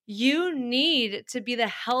You need to be the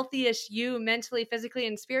healthiest you mentally, physically,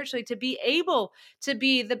 and spiritually to be able to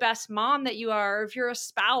be the best mom that you are. Or if you're a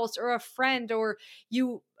spouse or a friend, or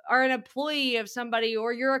you are an employee of somebody,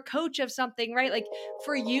 or you're a coach of something, right? Like,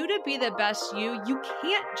 for you to be the best you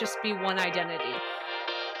can't just be one identity.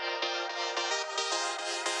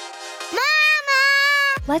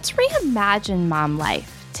 Mama! Let's reimagine mom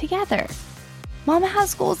life together. Mama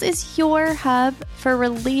Has Goals is your hub for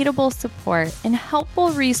relatable support and helpful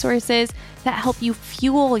resources that help you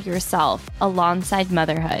fuel yourself alongside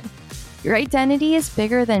motherhood. Your identity is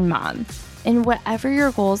bigger than mom, and whatever your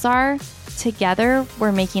goals are, together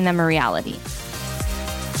we're making them a reality.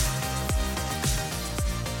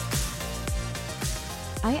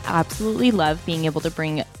 I absolutely love being able to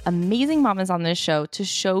bring amazing mamas on this show to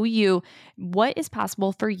show you what is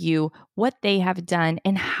possible for you, what they have done,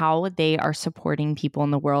 and how they are supporting people in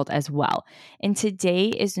the world as well. And today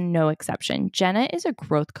is no exception. Jenna is a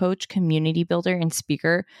growth coach, community builder, and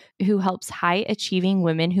speaker who helps high-achieving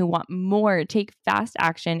women who want more take fast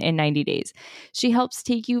action in 90 days. She helps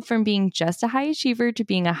take you from being just a high achiever to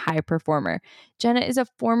being a high performer. Jenna is a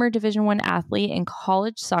former Division I athlete and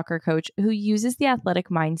college soccer coach who uses the athletic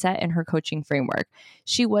mindset in her coaching framework.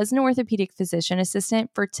 She was an orthopedic physician assistant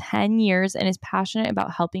for 10 years and is passionate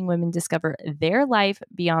about helping women discover their life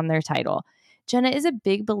beyond their title. Jenna is a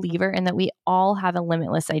big believer in that we all have a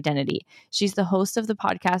limitless identity. She's the host of the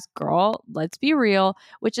podcast, Girl, Let's Be Real,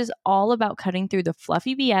 which is all about cutting through the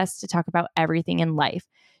fluffy BS to talk about everything in life.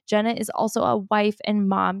 Jenna is also a wife and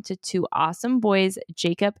mom to two awesome boys,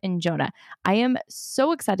 Jacob and Jonah. I am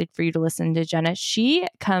so excited for you to listen to Jenna. She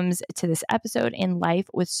comes to this episode in life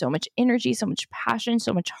with so much energy, so much passion,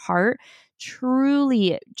 so much heart,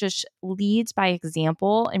 truly just leads by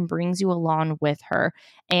example and brings you along with her.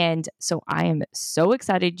 And so I am so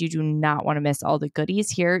excited. You do not want to miss all the goodies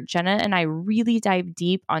here. Jenna and I really dive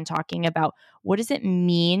deep on talking about what does it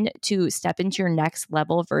mean to step into your next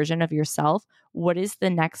level version of yourself? What is the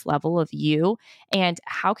next level of you? And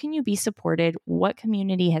how can you be supported? What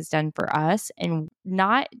community has done for us, and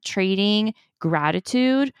not trading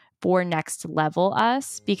gratitude for next level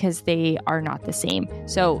us, because they are not the same.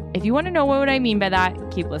 So if you want to know what I mean by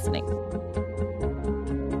that, keep listening.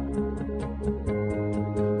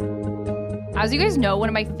 As you guys know, one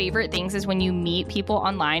of my favorite things is when you meet people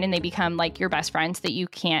online and they become like your best friends that you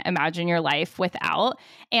can't imagine your life without.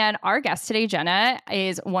 And our guest today, Jenna,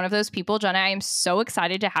 is one of those people. Jenna, I am so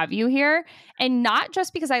excited to have you here. And not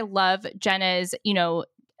just because I love Jenna's,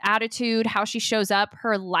 attitude, how she shows up,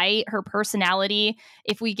 her light, her personality.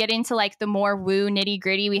 If we get into like the more woo nitty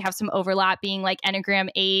gritty, we have some overlap being like Enneagram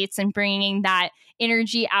 8s and bringing that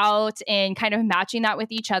energy out and kind of matching that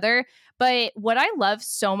with each other. But what I love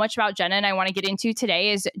so much about Jenna, and I want to get into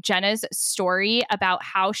today, is Jenna's story about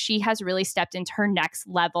how she has really stepped into her next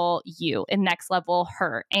level you and next level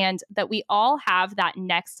her, and that we all have that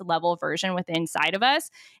next level version within inside of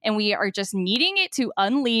us, and we are just needing it to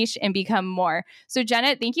unleash and become more. So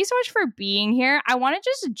Jenna, thank you so much for being here. I want to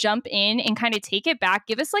just jump in and kind of take it back.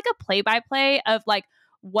 Give us like a play-by-play of like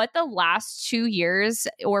what the last 2 years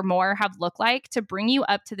or more have looked like to bring you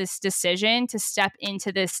up to this decision to step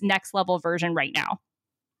into this next level version right now.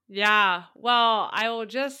 Yeah. Well, I will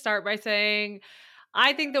just start by saying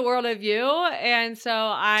I think the world of you. And so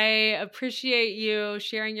I appreciate you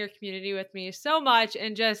sharing your community with me so much,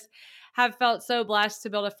 and just have felt so blessed to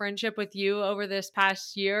build a friendship with you over this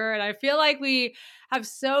past year. And I feel like we have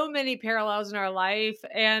so many parallels in our life,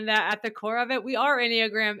 and that at the core of it, we are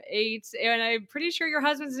Enneagram 8s. And I'm pretty sure your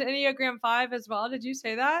husband's an Enneagram 5 as well. Did you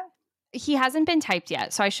say that? He hasn't been typed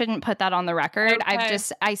yet, so I shouldn't put that on the record. Okay.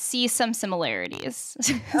 I see some similarities.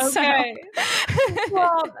 Okay.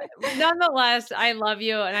 Well, nonetheless, I love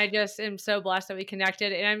you, and I just am so blessed that we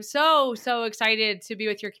connected, and I'm so, so excited to be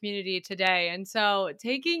with your community today. And so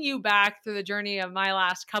taking you back through the journey of my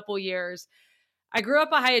last couple years, I grew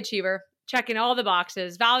up a high achiever, checking all the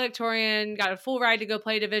boxes, valedictorian, got a full ride to go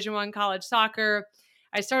play Division I college soccer.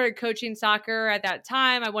 I started coaching soccer at that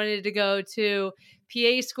time. I wanted to go to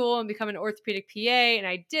PA school and become an orthopedic PA. And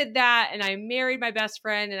I did that. And I married my best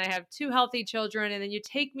friend, and I have 2 healthy children. And then you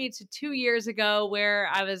take me to 2 years ago where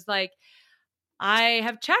I was like, I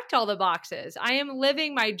have checked all the boxes. I am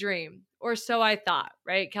living my dream, or so I thought,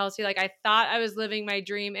 right, Kelsey? Like, I thought I was living my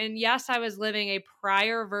dream. And yes, I was living a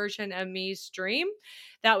prior version of me's dream.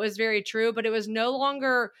 That was very true, but it was no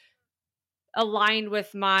longer aligned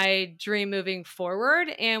with my dream moving forward.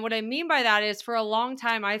 And what I mean by that is, for a long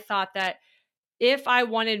time, I thought that if I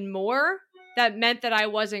wanted more, that meant that I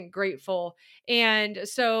wasn't grateful. And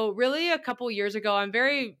so really a couple years ago, I'm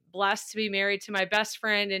very blessed to be married to my best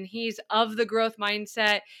friend, and he's of the growth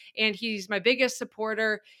mindset and he's my biggest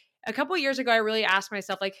supporter. A couple years ago, I really asked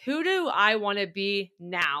myself, like, who do I want to be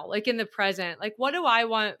now? Like in the present, like, what do I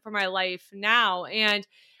want for my life now? And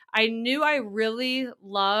I knew I really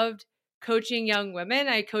loved coaching young women.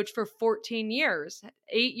 I coached for 14 years,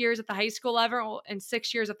 8 years at the high school level and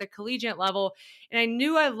 6 years at the collegiate level. And I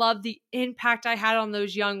knew I loved the impact I had on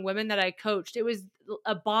those young women that I coached. It was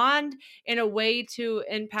a bond and a way to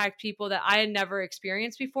impact people that I had never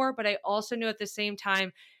experienced before. But I also knew at the same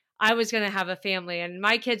time, I was going to have a family and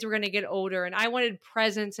my kids were going to get older and I wanted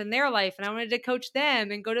presence in their life and I wanted to coach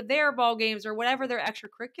them and go to their ball games or whatever their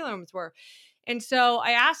extracurriculums were. And so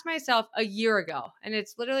I asked myself a year ago, and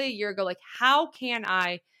it's literally a year ago, like, how can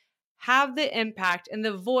I have the impact and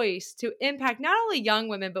the voice to impact not only young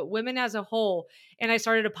women, but women as a whole? And I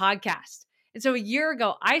started a podcast. And so a year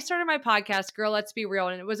ago, I started my podcast, Girl, Let's Be Real.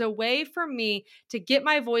 And it was a way for me to get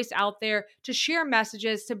my voice out there, to share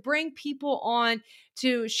messages, to bring people on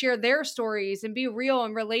to share their stories and be real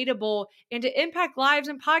and relatable and to impact lives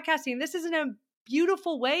in podcasting. This isn't a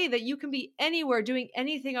beautiful way that you can be anywhere doing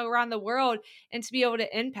anything around the world and to be able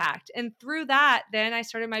to impact. And through that, then I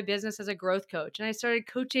started my business as a growth coach and I started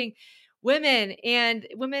coaching women and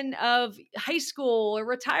women of high school or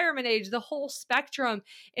retirement age, the whole spectrum,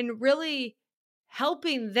 and really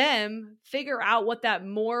helping them figure out what that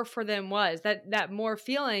more for them was, that more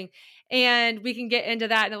feeling. And we can get into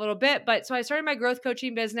that in a little bit. But so I started my growth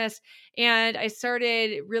coaching business and I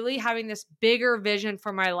started really having this bigger vision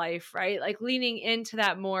for my life, right? Like leaning into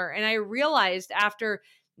that more. And I realized after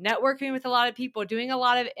networking with a lot of people, doing a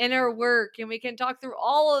lot of inner work, and we can talk through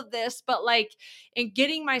all of this, but like, and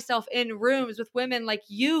getting myself in rooms with women like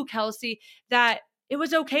you, Kelsey, that it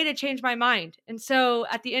was okay to change my mind. And so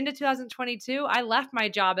at the end of 2022, I left my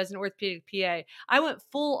job as an orthopedic PA. I went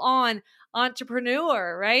full on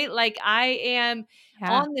entrepreneur, right? Like I am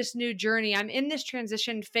Yeah. on this new journey. I'm in this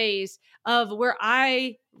transition phase of where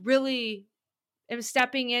I really am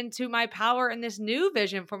stepping into my power and this new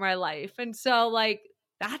vision for my life. And so like,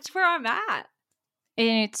 that's where I'm at.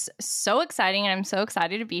 And it's so exciting. And I'm so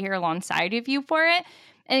excited to be here alongside of you for it.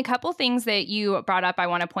 And a couple things that you brought up, I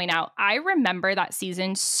want to point out. I remember that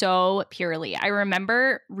season so purely. I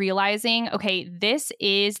remember realizing, okay, this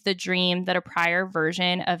is the dream that a prior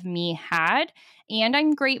version of me had. And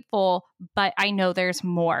I'm grateful, but I know there's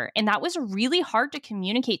more. And that was really hard to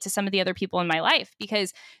communicate to some of the other people in my life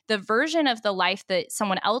because the version of the life that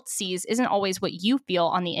someone else sees isn't always what you feel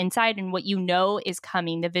on the inside and what you know is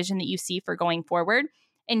coming, the vision that you see for going forward.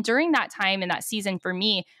 And during that time and that season for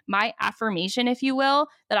me, my affirmation, if you will,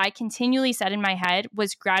 that I continually said in my head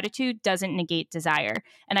was gratitude doesn't negate desire.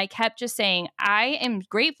 And I kept just saying, I am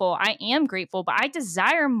grateful, but I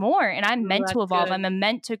desire more and I'm Ooh, meant to that's evolve. good. I'm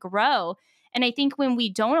meant to grow. And I think when we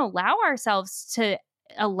don't allow ourselves to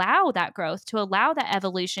allow that growth, to allow that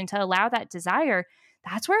evolution, to allow that desire,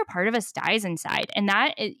 that's where a part of us dies inside. And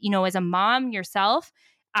that, as a mom yourself,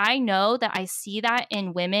 I know that I see that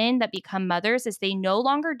in women that become mothers as they no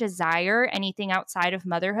longer desire anything outside of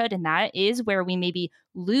motherhood. And that is where we maybe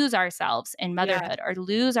lose ourselves in Yes. motherhood or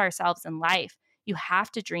lose ourselves in life. You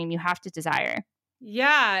have to dream, you have to desire.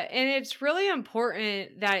 Yeah. And it's really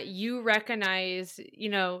important that you recognize,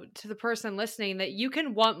 to the person listening, that you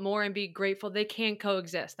can want more and be grateful. They can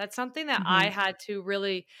coexist. That's something that I Mm-hmm. had to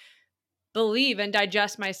really believe and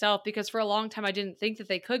digest myself because for a long time I didn't think that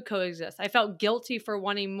they could coexist. I felt guilty for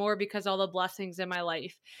wanting more because all the blessings in my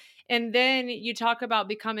life. And then you talk about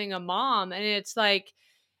becoming a mom and it's like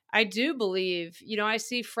I do believe, I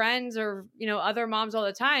see friends or, other moms all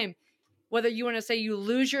the time, whether you want to say you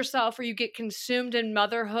lose yourself or you get consumed in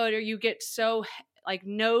motherhood or you get so like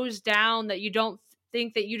nose down that you don't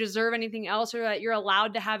think that you deserve anything else or that you're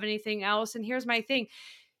allowed to have anything else. And here's my thing.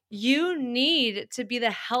 You need to be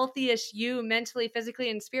the healthiest you mentally, physically,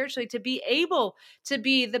 and spiritually to be able to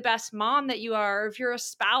be the best mom that you are. Or if you're a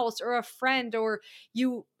spouse or a friend or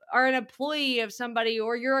you are an employee of somebody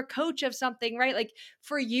or you're a coach of something, right? Like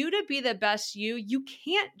for you to be the best you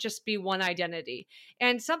can't just be one identity.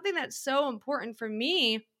 And something that's so important for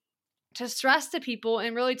me to stress to people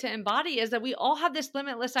and really to embody is that we all have this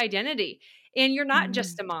limitless identity and you're not Mm-hmm.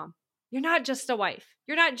 just a mom. You're not just a wife.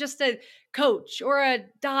 You're not just a coach or a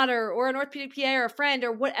daughter or an orthopedic PA or a friend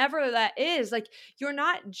or whatever that is. Like you're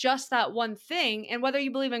not just that one thing. And whether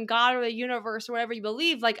you believe in God or the universe or whatever you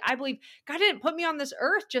believe, like I believe God didn't put me on this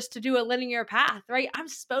earth just to do a linear path, right? I'm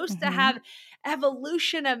supposed to Mm-hmm. have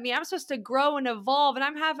evolution of me. I'm supposed to grow and evolve and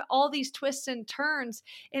I'm have all these twists and turns.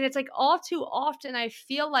 And it's like all too often I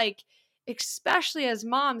feel like especially as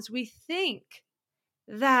moms, we think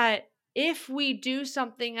that if we do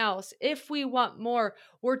something else, if we want more,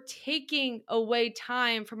 we're taking away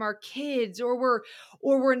time from our kids, or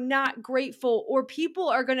we're not grateful, or people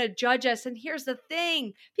are going to judge us. And here's the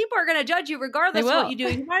thing, people are going to judge you They regardless of what will. you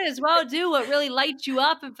do. You might as well do what really lights you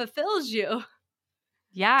up and fulfills you.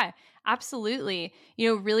 Yeah, absolutely.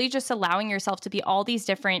 Really just allowing yourself to be all these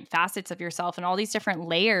different facets of yourself and all these different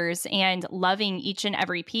layers and loving each and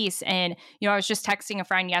every piece. And, I was just texting a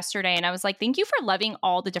friend yesterday and I was like, thank you for loving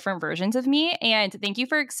all the different versions of me. And thank you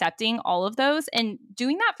for accepting all of those and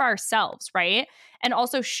doing that for ourselves, right? And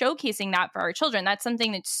also showcasing that for our children. That's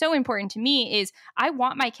something that's so important to me is I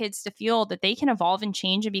want my kids to feel that they can evolve and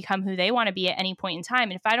change and become who they want to be at any point in time.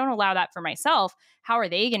 And if I don't allow that for myself, how are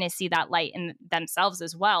they going to see that light in themselves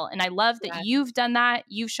as well? And I love that Yeah. you've done that.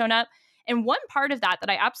 You've shown up. And one part of that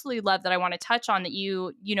I absolutely love that I want to touch on that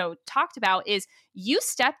you talked about is you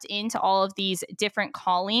stepped into all of these different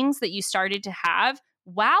callings that you started to have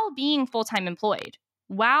while being full-time employed,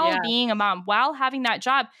 while Yeah. being a mom, while having that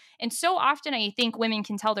job. And so often I think women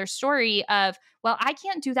can tell their story of, well, I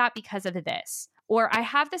can't do that because of this, or I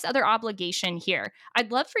have this other obligation here.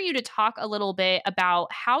 I'd love for you to talk a little bit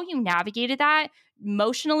about how you navigated that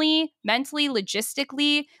emotionally, mentally,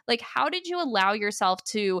 logistically. Like, how did you allow yourself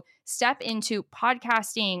to step into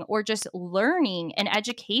podcasting or just learning and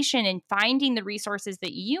education and finding the resources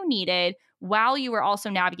that you needed while you were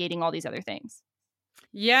also navigating all these other things?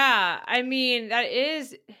 Yeah, I mean,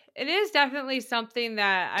 it is definitely something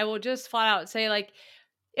that I will just flat out say, like,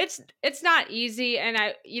 it's not easy. And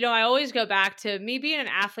I always go back to me being an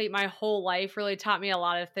athlete my whole life really taught me a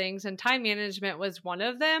lot of things, and time management was one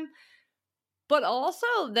of them. But also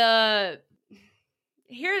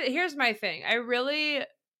here's my thing. I really,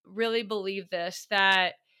 really believe this,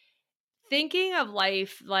 that thinking of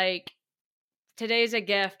life like today's a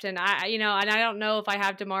gift, and I don't know if I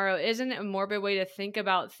have tomorrow isn't a morbid way to think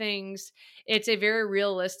about things. It's a very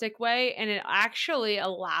realistic way, and it actually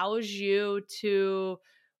allows you to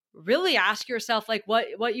really ask yourself like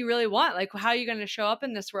what you really want, like how you're going to show up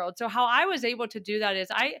in this world. So how I was able to do that is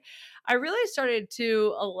I really started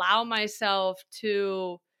to allow myself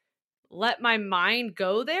to let my mind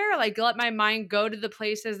go there, like let my mind go to the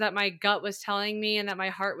places that my gut was telling me and that my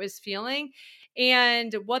heart was feeling.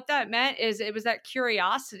 And what that meant is it was that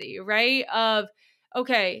curiosity, right? Of,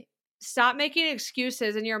 okay, stop making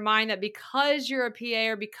excuses in your mind that because you're a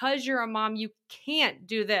PA or because you're a mom, you can't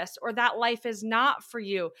do this or that life is not for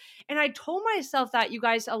you. And I told myself that, you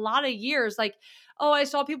guys, a lot of years, like, oh, I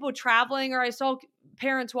saw people traveling, or I saw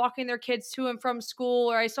parents walking their kids to and from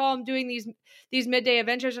school, or I saw them doing these midday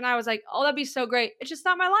adventures. And I was like, oh, that'd be so great. It's just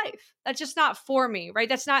not my life. That's just not for me, right?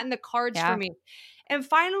 That's not in the cards for Yeah. me. And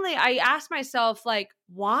finally, I asked myself, like,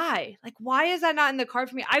 why? Like, why is that not in the card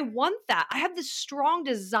for me? I want that. I have this strong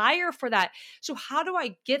desire for that. So how do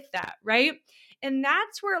I get that, right? And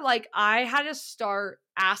that's where, like, I had to start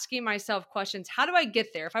asking myself questions. How do I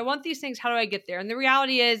get there? If I want these things, how do I get there? And the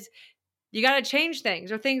reality is, you got to change things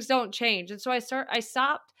or things don't change. And so I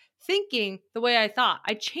stopped thinking the way I thought.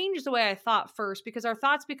 I changed the way I thought first, because our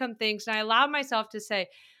thoughts become things. And I allowed myself to say,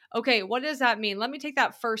 okay, what does that mean? Let me take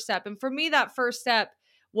that first step. And for me, that first step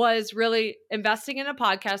was really investing in a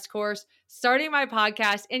podcast course, starting my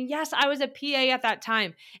podcast. And yes, I was a PA at that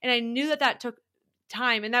time. And I knew that that took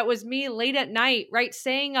time. And that was me late at night, right?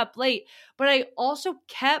 Staying up late. But I also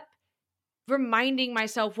kept reminding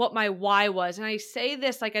myself what my why was. And I say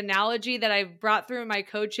this like analogy that I've brought through in my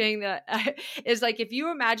coaching that is like, if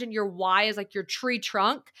you imagine your why is like your tree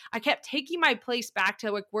trunk, I kept taking my place back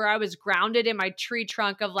to like where I was grounded in my tree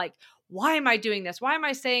trunk of like, why am I doing this? Why am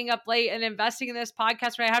I staying up late and investing in this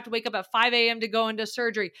podcast when I have to wake up at 5 a.m. to go into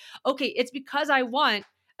surgery? Okay, it's because I want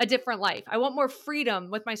a different life. I want more freedom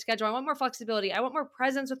with my schedule. I want more flexibility. I want more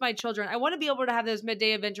presence with my children. I want to be able to have those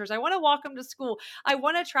midday adventures. I want to walk them to school. I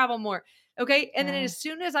want to travel more. Okay. And then as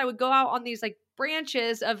soon as I would go out on these like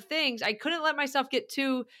branches of things, I couldn't let myself get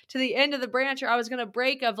to the end of the branch, or I was going to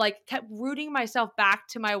break, of like kept rooting myself back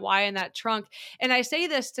to my why in that trunk. And I say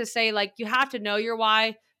this to say, like, you have to know your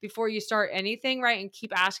why before you start anything, right? And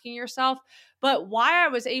keep asking yourself. But why I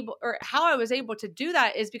was able, or how I was able to do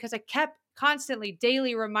that, is because I kept constantly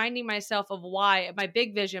daily reminding myself of why, my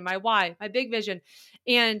big vision, my why, my big vision.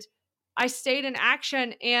 And I stayed in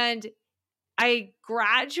action, and I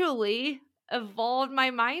gradually evolved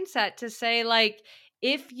my mindset to say, like,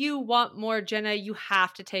 if you want more, Jenna, you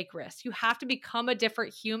have to take risks. You have to become a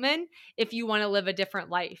different human if you want to live a different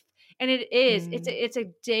life. And it's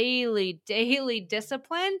a daily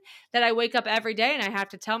discipline that I wake up every day and I have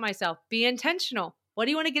to tell myself, be intentional. What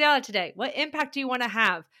do you want to get out of today? What impact do you want to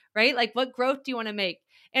have? Right? Like, what growth do you want to make?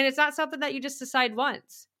 And it's not something that you just decide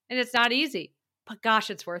once. And it's not easy, but gosh,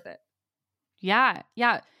 it's worth it. Yeah.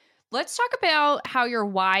 Yeah. Let's talk about how your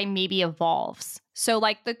why maybe evolves. So,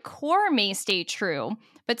 like, the core may stay true,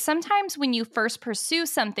 but sometimes when you first pursue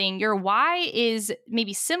something, your why is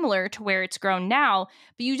maybe similar to where it's grown now,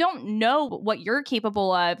 but you don't know what you're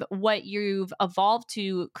capable of, what you've evolved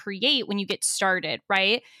to create when you get started,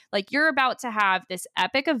 right? Like, you're about to have this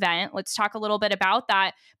epic event. Let's talk a little bit about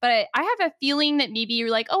that. But I have a feeling that maybe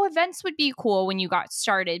you're like, oh, events would be cool when you got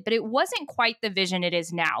started, but it wasn't quite the vision it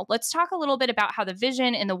is now. Let's talk a little bit about how the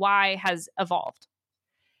vision and the why has evolved.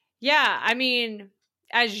 Yeah. I mean,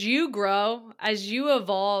 as you grow, as you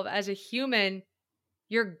evolve as a human,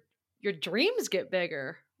 your your dreams get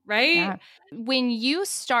bigger, Yeah. right? When you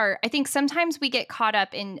start, I think sometimes we get caught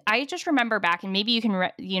up in, I just remember back, and maybe you can,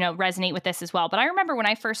 resonate with this as well. But I remember when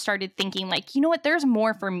I first started thinking, like, you know what, there's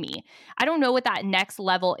more for me. I don't know what that next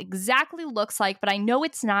level exactly looks like, but I know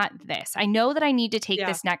it's not this. I know that I need to take Yeah.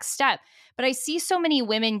 this next step. But I see so many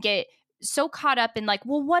women get so caught up in, like,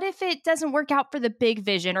 well, what if it doesn't work out for the big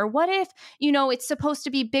vision? Or what if, it's supposed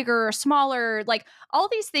to be bigger or smaller? Like, all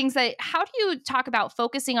these things that, how do you talk about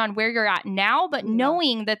focusing on where you're at now, but Yeah.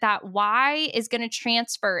 knowing that that why is going to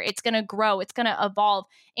transfer, it's going to grow, it's going to evolve,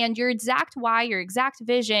 and your exact why, your exact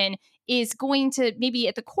vision is going to, maybe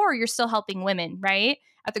at the core, you're still helping women, right?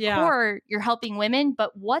 At the Yeah. core, you're helping women,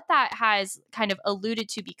 but what that has kind of alluded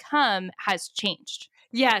to become has changed.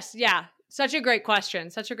 Yes, yeah. Such a great question.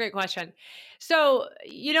 Such a great question. So,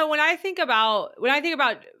 when I think about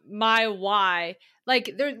my why,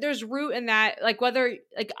 like there's root in that, like whether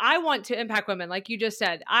like I want to impact women, like you just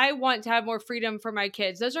said. I want to have more freedom for my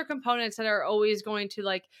kids. Those are components that are always going to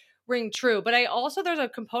like ring true. But I also there's a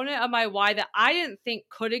component of my why that I didn't think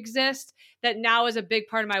could exist that now is a big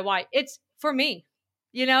part of my why. It's for me.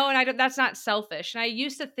 And I don't that's not selfish. And I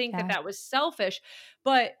used to think that Yeah. that was selfish,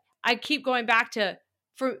 but I keep going back to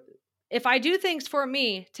for if I do things for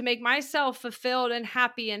me to make myself fulfilled and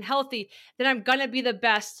happy and healthy, then I'm going to be the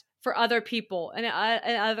best for other people and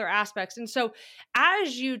other aspects. And so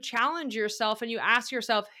as you challenge yourself and you ask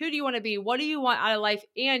yourself, who do you want to be? What do you want out of life?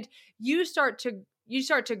 And you start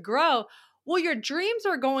to grow, well, your dreams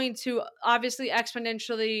are going to obviously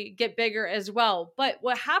exponentially get bigger as well. But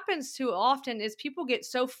what happens too often is people get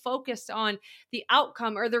so focused on the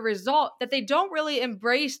outcome or the result that they don't really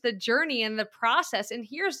embrace the journey and the process. And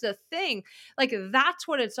here's the thing, like that's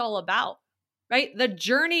what it's all about, right? The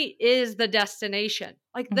journey is the destination.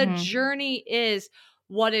 Like the Mm-hmm. journey is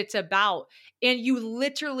what it's about. And you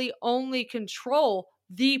literally only control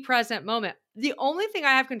the present moment. The only thing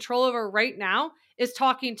I have control over right now is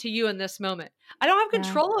talking to you in this moment. I don't have Yeah.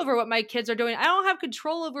 control over what my kids are doing. I don't have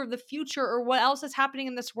control over the future or what else is happening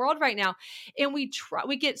in this world right now. And we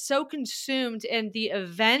get so consumed in the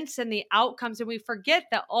events and the outcomes, and we forget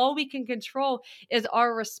that all we can control is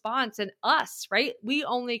our response and us, right? We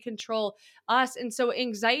only control us. And so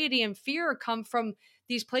anxiety and fear come from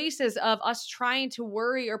these places of us trying to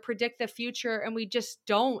worry or predict the future, and we just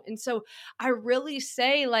don't. And so I really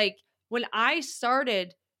say, like, when I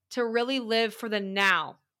started to really live for the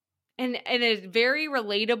now, and a very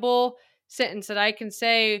relatable sentence that I can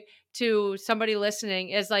say to somebody listening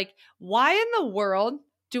is like, why in the world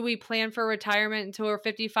do we plan for retirement until we're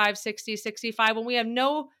 55, 60, 65 when we have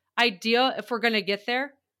no idea if we're going to get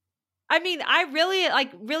there? I mean, I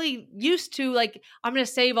really used to like, I'm going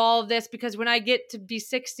to save all of this because when I get to be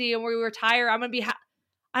 60 and we retire, I'm going to be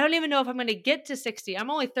I don't even know if I'm going to get to 60. I'm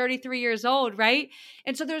only 33 years old, right?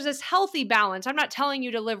 And so there's this healthy balance. I'm not telling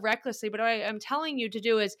you to live recklessly, but what I'm telling you to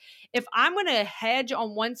do is if I'm going to hedge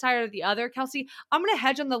on one side or the other, Kelsey, I'm going to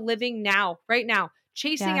hedge on the living now, right now,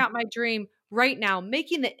 chasing Yeah. out my dream right now,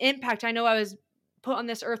 making the impact I know I was put on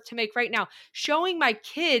this earth to make right now, showing my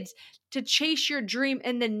kids to chase your dream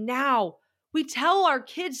in the now. We tell our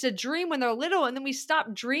kids to dream when they're little, and then we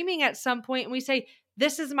stop dreaming at some point and we say,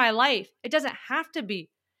 this is my life. It doesn't have to be.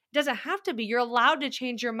 Doesn't have to be. You're allowed to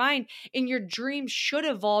change your mind, and your dreams should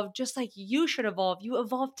evolve just like you should evolve. You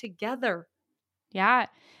evolve together. Yeah.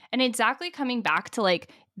 And exactly coming back to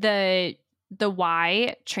like the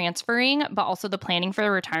why transferring, but also the planning for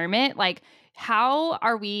the retirement. Like, how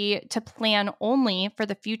are we to plan only for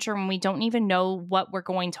the future when we don't even know what we're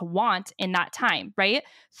going to want in that time, right?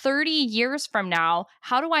 30 years from now,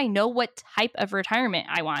 how do I know what type of retirement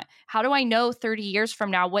I want? How do I know 30 years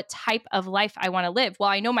from now what type of life I want to live? Well,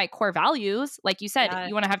 I know my core values. Like you said, Yeah.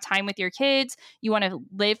 you want to have time with your kids, you want to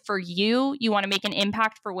live for you want to make an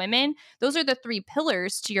impact for women. Those are the three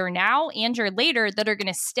pillars to your now and your later that are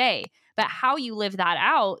going to stay. But how you live that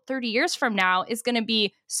out 30 years from now is going to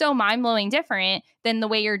be so mind-blowing different than the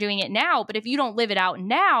way you're doing it now. But if you don't live it out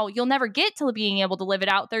now, you'll never get to being able to live it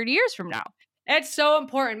out 30 years from now. It's so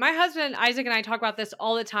important. My husband, Isaac, and I talk about this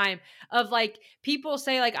all the time of like, people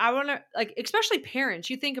say like, I want to, like, especially parents,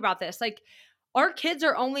 you think about this, like, our kids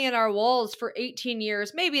are only in our walls for 18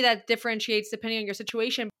 years. Maybe that differentiates depending on your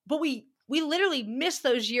situation, but we literally miss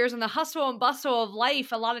those years in the hustle and bustle of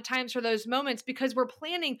life a lot of times for those moments because we're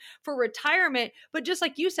planning for retirement. But just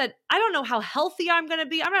like you said, I don't know how healthy I'm going to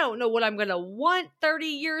be. I don't know what I'm going to want 30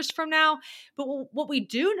 years from now. But what we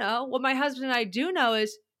do know, what my husband and I do know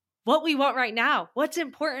is what we want right now, what's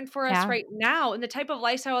important for us right now, and the type of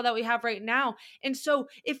lifestyle that we have right now. And so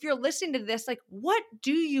if you're listening to this, like, what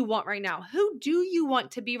do you want right now? Who do you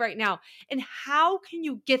want to be right now? And how can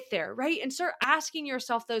you get there, right? And start asking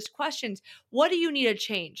yourself those questions. What do you need to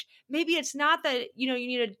change? Maybe it's not that, you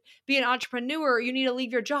need to be an entrepreneur or you need to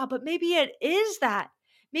leave your job, but maybe it is that.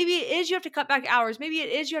 Maybe it is you have to cut back hours. Maybe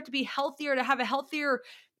it is you have to be healthier to have a healthier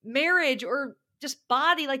marriage or just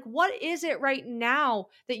body. Like, what is it right now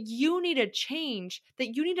that you need to change,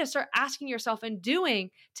 that you need to start asking yourself and doing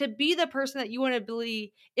to be the person that you want to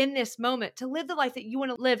be in this moment, to live the life that you want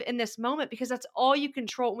to live in this moment, because that's all you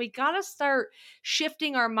control. And we got to start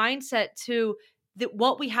shifting our mindset to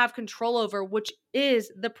what we have control over, which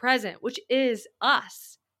is the present, which is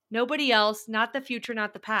us, nobody else, not the future,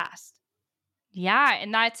 not the past. Yeah.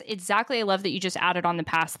 And that's exactly, I love that you just added on the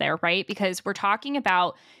past there, right? Because we're talking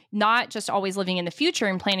about not just always living in the future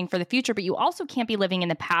and planning for the future, but you also can't be living in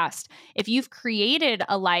the past. If you've created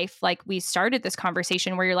a life, like we started this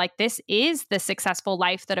conversation, where you're like, this is the successful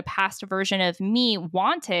life that a past version of me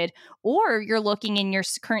wanted, or you're looking in your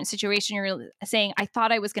current situation, you're saying, I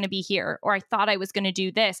thought I was going to be here, or I thought I was going to do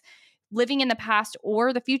this. Living in the past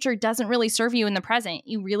or the future doesn't really serve you in the present.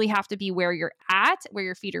 You really have to be where you're at, where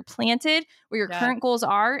your feet are planted, where your current goals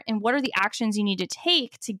are, and what are the actions you need to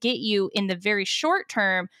take to get you in the very short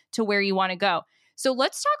term to where you want to go. So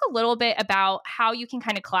let's talk a little bit about how you can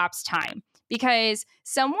kind of collapse time, because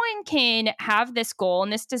someone can have this goal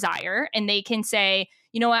and this desire, and they can say,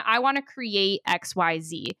 you know what, I want to create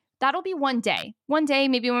XYZ. That'll be one day. One day,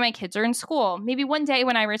 maybe when my kids are in school, maybe one day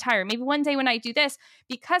when I retire, maybe one day when I do this,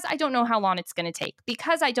 because I don't know how long it's going to take,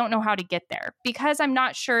 because I don't know how to get there, because I'm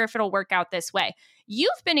not sure if it'll work out this way.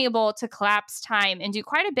 You've been able to collapse time and do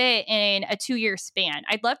quite a bit in a 2-year span.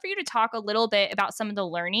 I'd love for you to talk a little bit about some of the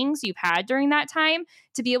learnings you've had during that time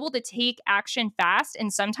to be able to take action fast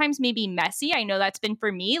and sometimes maybe messy. I know that's been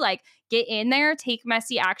for me, like, get in there, take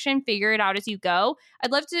messy action, figure it out as you go.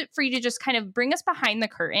 I'd love for you to just kind of bring us behind the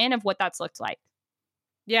curtain of what that's looked like.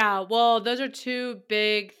 Yeah, well, those are two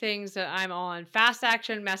big things that I'm on: fast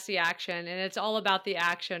action, messy action. And it's all about the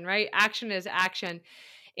action, right? Action is action.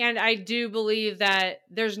 And I do believe that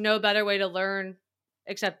there's no better way to learn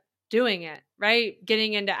except doing it, right?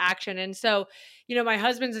 Getting into action. And so, my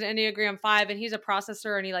husband's an Enneagram 5 and he's a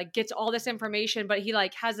processor, and he like gets all this information, but he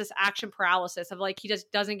like has this action paralysis of like, he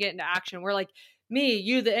just doesn't get into action. We're like, me,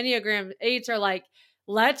 you, the Enneagram 8s are like,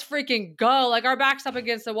 let's freaking go. Like, our back's up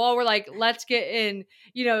against the wall. We're like, let's get in,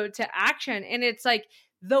 to action. And it's like,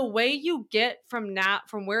 the way you get from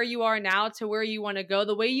where you are now to where you want to go,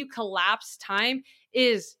 the way you collapse time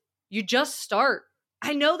is you just start.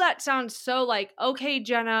 I know that sounds so like, okay,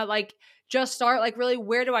 Jenna, like, just start. Like, really,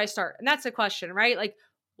 where do I start? And that's the question, right? Like,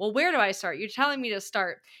 well, where do I start? You're telling me to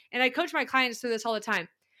start. And I coach my clients through this all the time.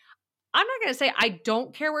 I'm not going to say I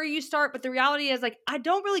don't care where you start, but the reality is, like, I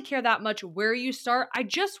don't really care that much where you start. I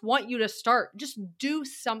just want you to start. Just do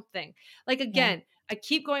something. Like, again, I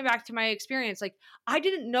keep going back to my experience. Like, I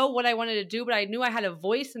didn't know what I wanted to do, but I knew I had a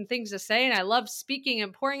voice and things to say, and I loved speaking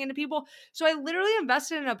and pouring into people. So I literally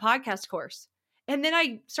invested in a podcast course. And then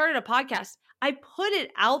I started a podcast. I put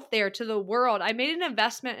it out there to the world. I made an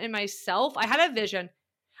investment in myself. I had a vision.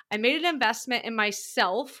 I made an investment in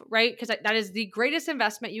myself, right? Because that is the greatest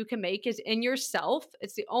investment you can make, is in yourself.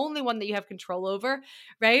 It's the only one that you have control over,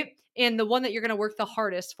 right? And the one that you're going to work the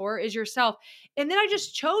hardest for is yourself. And then I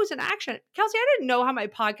just chose an action. Kelsey, I didn't know how my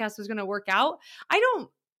podcast was going to work out. I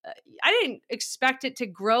didn't expect it to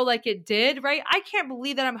grow like it did, right? I can't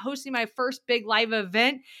believe that I'm hosting my first big live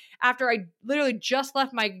event after I literally just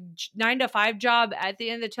left my 9-to-5 job at the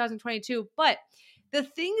end of 2022. But the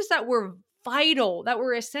things that were vital, that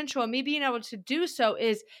were essential, and me being able to do so,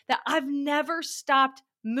 is that I've never stopped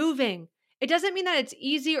moving. It doesn't mean that it's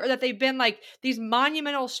easy or that they've been like these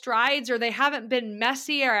monumental strides, or they haven't been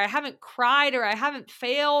messy, or I haven't cried, or I haven't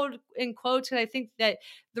failed, in quotes. Because I think that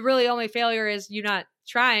the really only failure is you not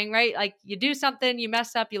trying, right? Like, you do something, you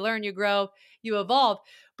mess up, you learn, you grow, you evolve.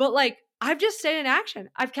 But like, I've just stayed in action.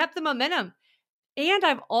 I've kept the momentum. And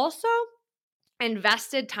I've also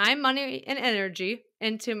invested time, money, and energy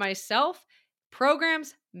into myself.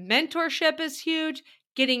 Programs, mentorship is huge.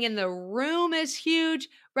 Getting in the room is huge,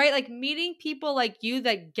 right? Like meeting people like you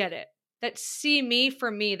that get it, that see me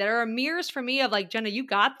for me, that are mirrors for me of like, Jenna, you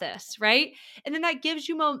got this, right? And then that gives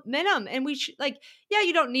you momentum. And yeah,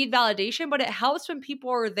 you don't need validation, but it helps when people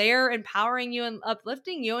are there empowering you and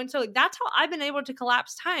uplifting you. And so that's how I've been able to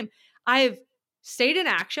collapse time. I've stayed in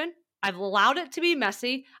action. I've allowed it to be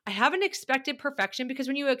messy. I haven't expected perfection, because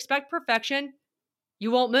when you expect perfection, you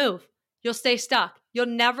won't move. You'll stay stuck. You'll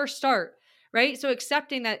never start, right? So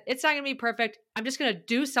accepting that it's not going to be perfect. I'm just going to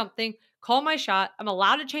do something, call my shot. I'm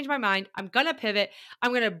allowed to change my mind. I'm going to pivot.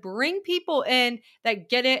 I'm going to bring people in that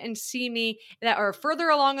get it and see me, that are further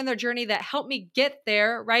along in their journey, that help me get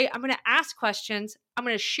there, right? I'm going to ask questions. I'm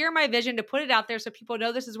going to share my vision to put it out there so people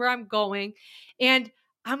know this is where I'm going. And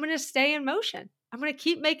I'm going to stay in motion. I'm going to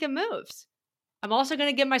keep making moves. I'm also going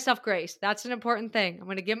to give myself grace. That's an important thing. I'm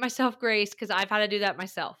going to give myself grace because I've had to do that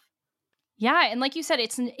myself. Yeah. And like you said,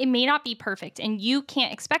 it may not be perfect, and you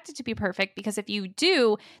can't expect it to be perfect, because if you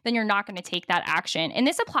do, then you're not going to take that action. And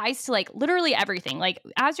this applies to like literally everything. Like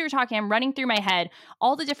as you're talking, I'm running through my head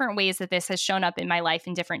all the different ways that this has shown up in my life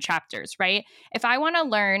in different chapters, right? If I want to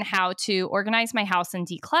learn how to organize my house and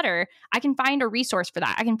declutter, I can find a resource for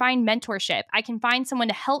that. I can find mentorship. I can find someone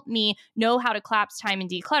to help me know how to collapse time and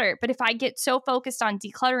declutter. But if I get so focused on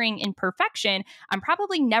decluttering in perfection, I'm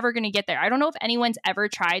probably never going to get there. I don't know if anyone's ever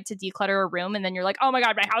tried to declutter a room and then you're like, oh my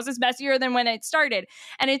God, my house is messier than when it started.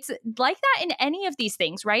 And it's like that in any of these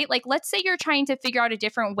things, right? Like let's say you're trying to figure out a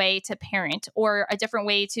different way to parent, or a different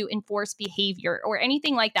way to enforce behavior, or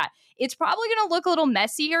anything like that. It's probably going to look a little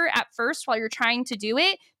messier at first while you're trying to do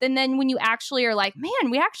it. Then when you actually are like, man,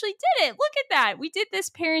 we actually did it. Look at that. We did this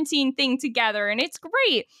parenting thing together and it's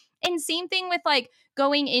great. And same thing with like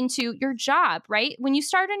going into your job, right? When you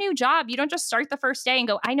start a new job, you don't just start the first day and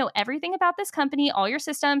go, I know everything about this company, all your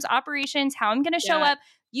systems, operations, how I'm going to show up.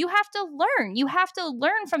 You have to learn. You have to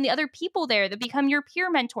learn from the other people there that become your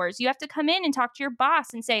peer mentors. You have to come in and talk to your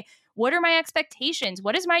boss and say, what are my expectations?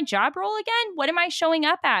 What is my job role again? What am I showing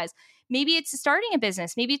up as? Maybe it's starting a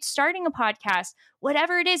business. Maybe it's starting a podcast.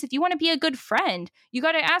 Whatever it is, if you want to be a good friend, you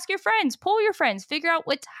got to ask your friends, poll your friends, figure out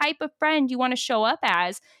what type of friend you want to show up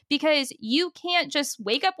as, because you can't just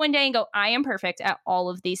wake up one day and go, I am perfect at all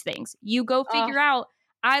of these things. You go figure out,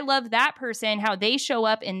 I love that person, how they show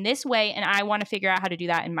up in this way, and I want to figure out how to do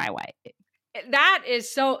that in my way. That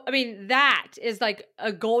is that is like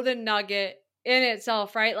a golden nugget in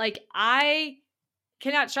itself, right? Like I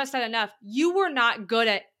cannot stress that enough. You were not good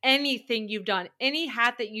at anything you've done, any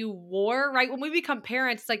hat that you wore, right? When we become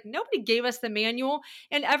parents, it's like nobody gave us the manual,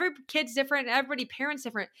 and every kid's different and everybody parents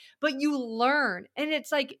different, but you learn. And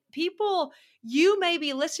it's like you may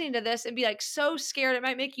be listening to this and be like so scared. It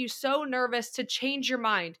might make you so nervous to change your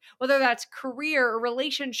mind, whether that's career or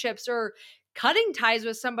relationships or cutting ties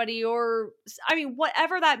with somebody, or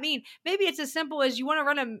whatever that means. Maybe it's as simple as you want to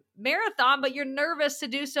run a marathon, but you're nervous to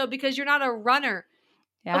do so because you're not a runner.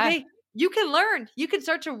 Yeah. Okay, you can learn. You can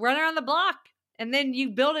start to run around the block and then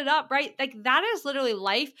you build it up, right? Like that is literally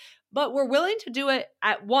life, but we're willing to do it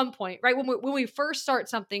at one point, right? When we first start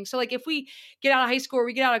something. So like if we get out of high school or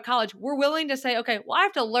we get out of college, we're willing to say, okay, well, I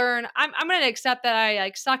have to learn. I'm going to accept that I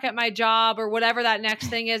like suck at my job or whatever that next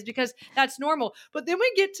thing is, because that's normal. But then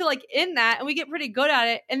we get to like in that and we get pretty good at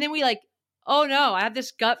it. And then we like, oh no, I have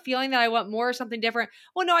this gut feeling that I want more or something different.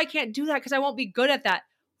 Well, no, I can't do that because I won't be good at that.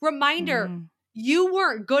 Reminder, you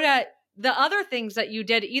weren't good at the other things that you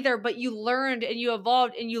did either, but you learned and you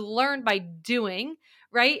evolved and you learned by doing,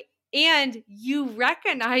 right? And you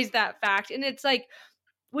recognize that fact. And it's like,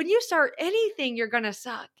 when you start anything, you're going to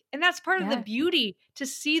suck. And that's part of the beauty, to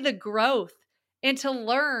see the growth and to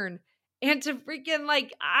learn and to freaking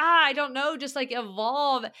like, I don't know, just like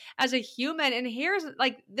evolve as a human. And here's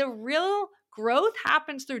like the real growth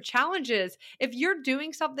happens through challenges. If you're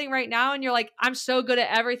doing something right now and you're like, I'm so good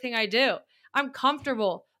at everything I do, I'm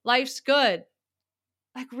comfortable, life's good.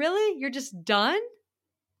 Like, really? You're just done?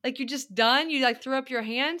 Like, you're just done? You like threw up your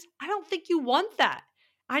hands? I don't think you want that.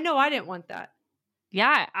 I know I didn't want that.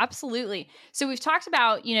 Yeah, absolutely. So we've talked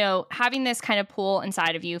about, having this kind of pull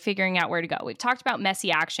inside of you, figuring out where to go. We've talked about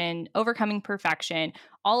messy action, overcoming perfection,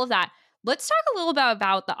 all of that. Let's talk a little bit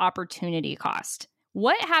about the opportunity cost.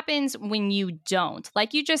 What happens when you don't?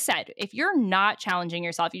 Like you just said, if you're not challenging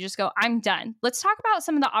yourself, you just go, I'm done. Let's talk about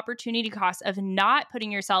some of the opportunity costs of not putting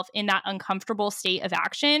yourself in that uncomfortable state of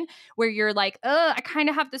action where you're like, I kind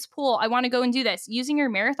of have this pull. I want to go and do this. Using your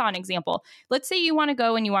marathon example, let's say you want to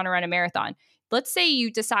go and you want to run a marathon. let's say you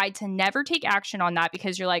decide to never take action on that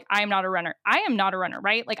because you're like, I am not a runner. I am not a runner,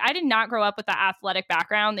 right? Like I did not grow up with the athletic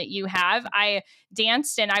background that you have. I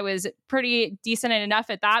danced and I was pretty decent enough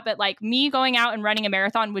at that. But like me going out and running a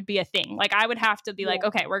marathon would be a thing. Like I would have to be like,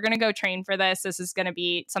 okay, we're going to go train for this. This is going to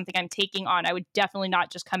be something I'm taking on. I would definitely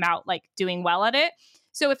not just come out like doing well at it.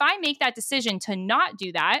 So if I make that decision to not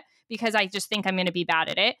do that because I just think I'm going to be bad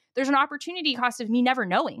at it, there's an opportunity cost of me never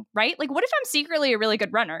knowing, right? Like what if I'm secretly a really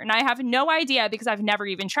good runner and I have no idea because I've never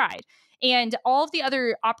even tried? And all of the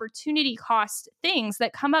other opportunity cost things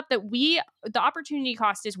that come up that the opportunity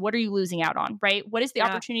cost is what are you losing out on, right? What is the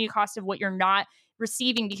opportunity cost of what you're not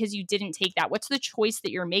receiving because you didn't take that? What's the choice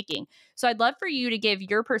that you're making? So I'd love for you to give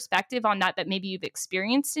your perspective on that maybe you've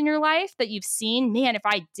experienced in your life, that you've seen, man, if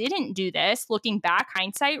I didn't do this, looking back,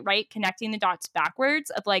 hindsight, right? Connecting the dots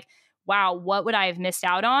backwards of like, wow, what would I have missed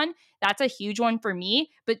out on? That's a huge one for me.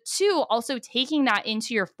 But two, also taking that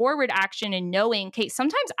into your forward action and knowing, okay,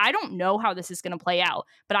 sometimes I don't know how this is going to play out,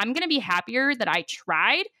 but I'm going to be happier that I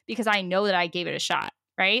tried because I know that I gave it a shot,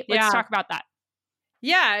 right? Let's talk about that.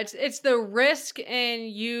 Yeah, it's the risk in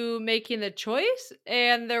you making the choice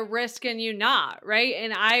and the risk in you not, right?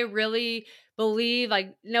 And I really believe,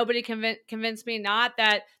 like nobody convinced me not,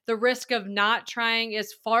 that the risk of not trying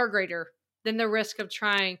is far greater than the risk of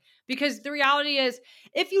trying. Because the reality is,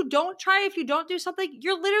 if you don't try, if you don't do something,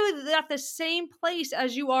 you're literally at the same place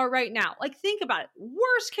as you are right now. Like think about it.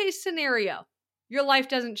 Worst case scenario, your life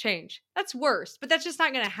doesn't change. That's worse, but that's just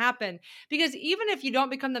not going to happen. Because even if you don't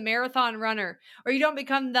become the marathon runner or you don't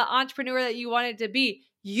become the entrepreneur that you wanted to be,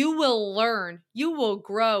 you will learn, you will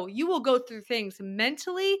grow, you will go through things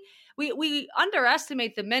mentally. We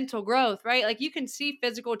underestimate the mental growth, right? Like you can see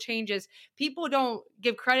physical changes. People don't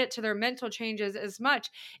give credit to their mental changes as much.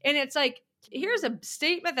 And it's like, here's a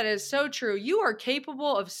statement that is so true. You are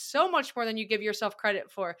capable of so much more than you give yourself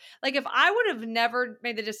credit for. Like if I would have never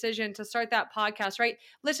made the decision to start that podcast, right?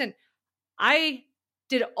 Listen, I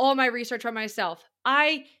did all my research by myself.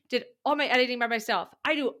 I did all my editing by myself.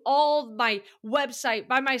 I do all my website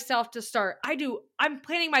by myself to start. I'm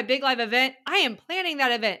planning my big live event. I am planning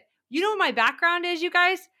that event. You know what my background is, you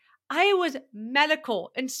guys? I was medical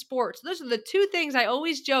and sports. Those are the two things I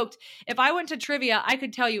always joked. If I went to trivia, I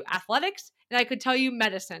could tell you athletics and I could tell you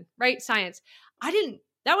medicine, right? Science.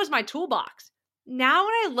 That was my toolbox. Now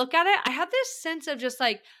when I look at it, I have this sense of just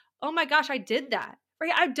like, oh my gosh, I did that.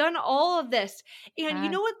 Right? I've done all of this. And you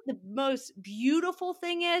know what the most beautiful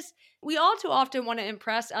thing is? We all too often want to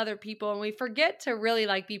impress other people and we forget to really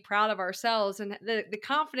like be proud of ourselves. And the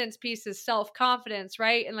confidence piece is self-confidence,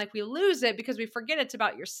 right? And like we lose it because we forget it's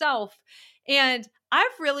about yourself. And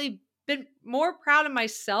I've really been more proud of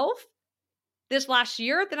myself this last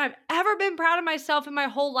year than I've ever been proud of myself in my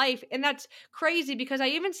whole life. And that's crazy because I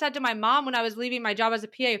even said to my mom when I was leaving my job as a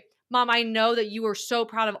PA, Mom, I know that you were so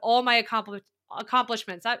proud of all my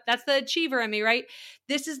accomplishments. That's the achiever in me, right?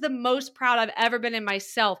 This is the most proud I've ever been in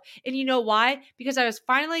myself. And you know why? Because I was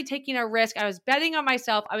finally taking a risk. I was betting on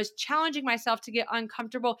myself. I was challenging myself to get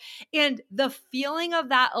uncomfortable. And the feeling of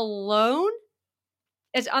that alone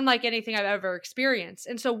is unlike anything I've ever experienced.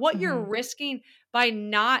 And so what you're risking by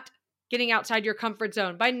not getting outside your comfort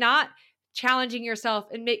zone, by not challenging yourself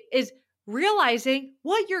is realizing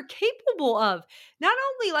what you're capable of. Not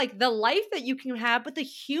only like the life that you can have, but the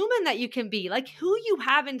human that you can be, like who you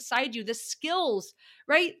have inside you, the skills,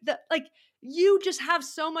 right? You just have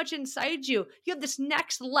so much inside you. You have this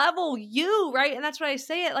next level you, right? And that's what I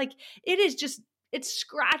say it like, it's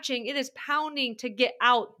scratching, it is pounding to get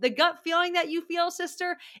out. The gut feeling that you feel,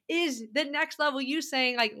 sister, is the next level you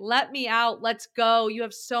saying like, let me out, let's go. You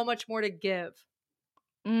have so much more to give.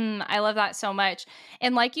 I love that so much.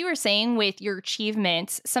 And like you were saying with your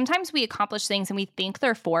achievements, sometimes we accomplish things and we think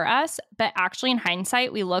they're for us, but actually in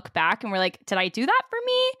hindsight, we look back and we're like, did I do that for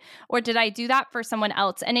me? Or did I do that for someone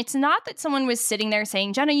else? And it's not that someone was sitting there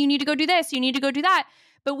saying, Jenna, you need to go do this, you need to go do that.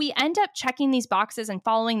 But we end up checking these boxes and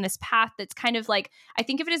following this path that's kind of like, I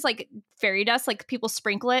think of it as like fairy dust, like people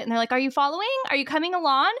sprinkle it and they're like, are you following? Are you coming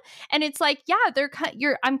along? And it's like, yeah,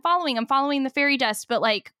 I'm following the fairy dust. But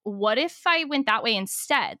like, what if I went that way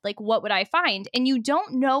instead? Like, what would I find? And you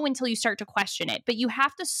don't know until you start to question it, but you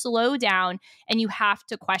have to slow down and you have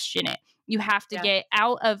to question it. You have to get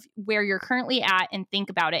out of where you're currently at and think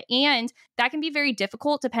about it. And that can be very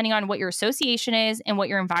difficult depending on what your association is and what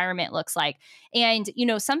your environment looks like. And,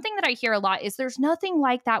 something that I hear a lot is there's nothing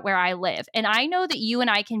like that where I live. And I know that you and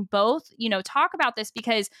I can both, talk about this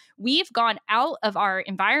because we've gone out of our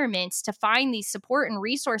environments to find these support and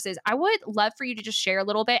resources. I would love for you to just share a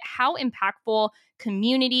little bit how impactful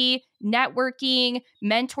community, networking,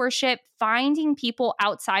 mentorship, finding people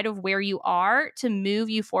outside of where you are to move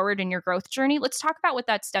you forward in your growth journey. Let's talk about what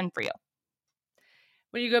that's done for you.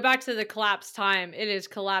 When you go back to the collapse time, it is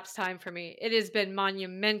collapse time for me. It has been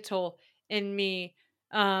monumental in me,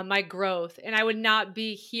 my growth. And I would not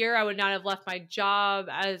be here. I would not have left my job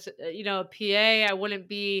as, a PA. I wouldn't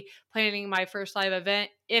be planning my first live event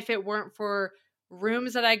if it weren't for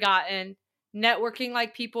rooms that I got in, networking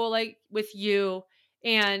like people like with you,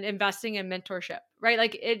 and investing in mentorship, right?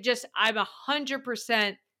 Like I'm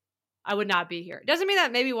 100%. I would not be here. Doesn't mean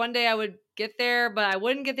that maybe one day I would get there, but I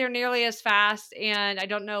wouldn't get there nearly as fast. And I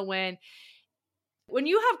don't know when. When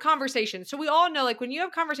you have conversations, so we all know, like when you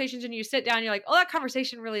have conversations and you sit down, you're like, oh, that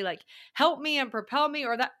conversation really like helped me and propelled me,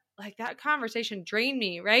 or that conversation drained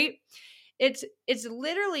me, right? It's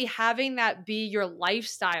literally having that be your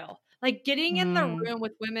lifestyle. Like getting in the room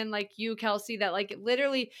with women like you, Kelsey, that like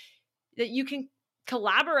literally that you can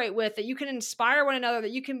collaborate with, that you can inspire one another,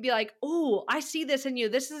 that you can be like, oh, I see this in you.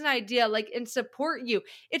 This is an idea, like, and support you.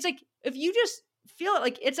 It's like, if you just feel it,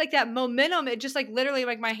 like, it's like that momentum. It just like literally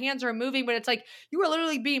like my hands are moving, but it's like you are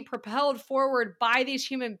literally being propelled forward by these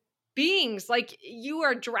human beings. Like you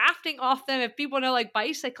are drafting off them, if people know like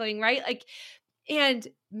bicycling, right? Like, and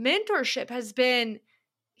mentorship has been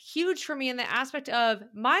huge for me in the aspect of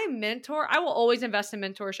my mentor. I will always invest in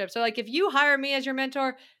mentorship. So like if you hire me as your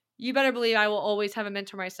mentor, you better believe I will always have a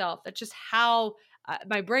mentor myself. That's just how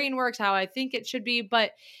my brain works, how I think it should be.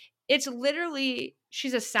 But it's literally,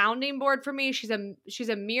 she's a sounding board for me. She's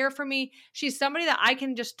a mirror for me. She's somebody that I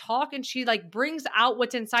can just talk, and she like brings out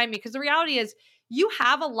what's inside me. Because the reality is, you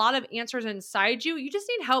have a lot of answers inside you. You just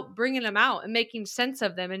need help bringing them out and making sense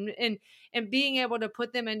of them, and being able to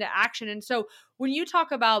put them into action. And so when you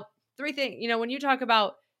talk about three things, when you talk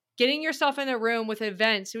about getting yourself in the room with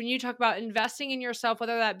events, when you talk about investing in yourself,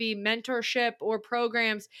 whether that be mentorship or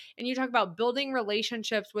programs, and you talk about building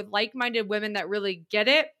relationships with like-minded women that really get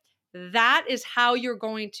it, that is how you're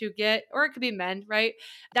going to get, or it could be men, right?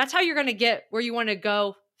 That's how you're going to get where you want to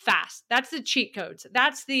go fast. That's the cheat codes.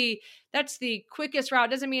 That's the quickest route.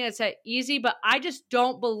 Doesn't mean it's that easy, but I just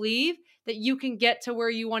don't believe that you can get to where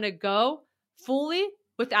you want to go fully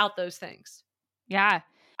without those things. Yeah.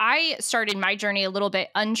 I started my journey a little bit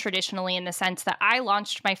untraditionally in the sense that I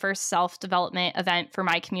launched my first self-development event for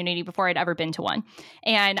my community before I'd ever been to one.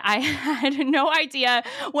 And I had no idea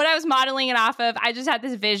what I was modeling it off of. I just had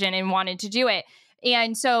this vision and wanted to do it.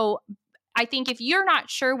 And so I think if you're not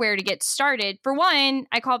sure where to get started, for one,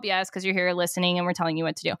 I call BS because you're here listening and we're telling you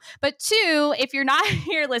what to do. But two, if you're not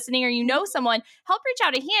here listening or you know someone, help reach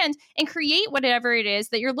out a hand and create whatever it is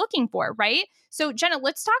that you're looking for, right? So Jenna,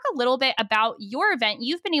 let's talk a little bit about your event.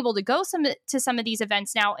 You've been able to go to some of these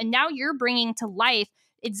events now, and now you're bringing to life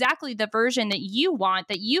exactly the version that you want,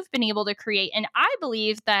 that you've been able to create. And I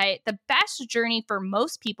believe that the best journey for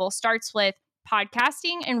most people starts with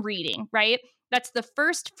podcasting and reading, right? That's the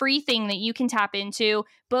first free thing that you can tap into.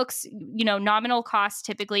 Books, nominal cost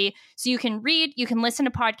typically. So you can read, you can listen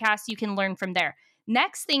to podcasts, you can learn from there.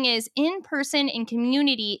 Next thing is in-person and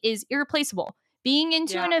community is irreplaceable. Being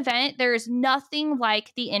into an event, there's nothing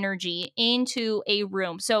like the energy into a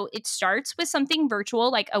room. So it starts with something virtual,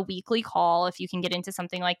 like a weekly call, if you can get into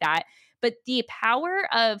something like that. But the power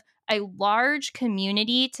of a large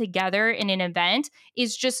community together in an event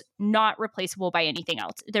is just not replaceable by anything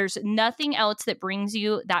else. There's nothing else that brings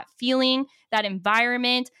you that feeling, that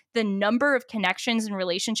environment, the number of connections and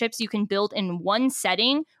relationships you can build in one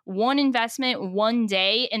setting, one investment, one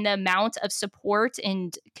day, and the amount of support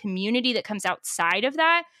and community that comes outside of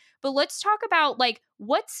that. But let's talk about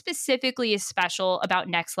what specifically is special about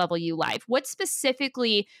Next Level You Live. What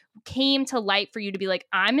specifically came to light for you to be like,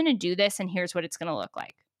 I'm going to do this and here's what it's going to look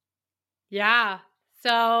like. Yeah.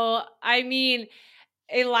 So, I mean,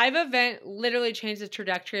 a live event literally changed the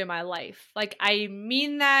trajectory of my life. Like, I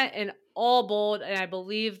mean that in all bold, and I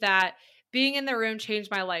believe that being in the room changed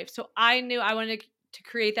my life. So I knew I wanted to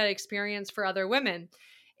create that experience for other women.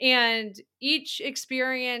 And each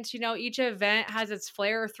experience, each event has its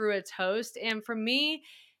flair through its host. And for me,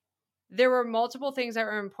 there were multiple things that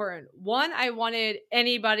were important. One, I wanted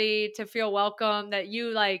anybody to feel welcome, that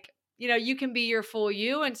you you can be your full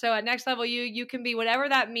you. And so at Next Level you can be whatever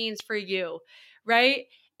that means for you, right?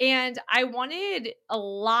 And I wanted a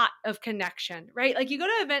lot of connection, right? Like you go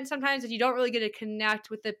to events sometimes and you don't really get to connect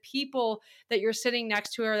with the people that you're sitting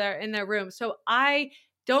next to or they're in their room. So I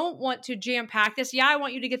don't want to jam pack this. Yeah, I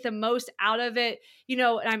want you to get the most out of it, and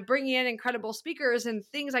I'm bringing in incredible speakers and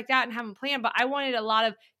things like that and have them planned, but I wanted a lot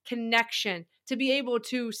of connection to be able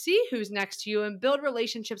to see who's next to you and build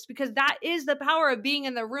relationships, because that is the power of being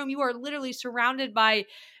in the room. You are literally surrounded by,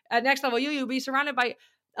 at Next Level you'll be surrounded by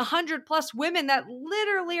 100 plus women that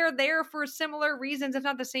literally are there for similar reasons, if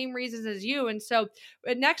not the same reasons as you. And so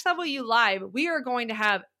at Next Level You Live, we are going to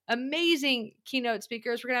have amazing keynote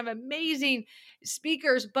speakers. We're going to have amazing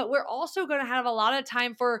speakers, but we're also going to have a lot of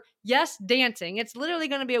time for, yes, dancing. It's literally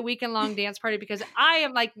going to be a weekend long dance party because I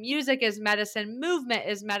am like, music is medicine, movement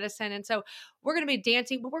is medicine. And so we're going to be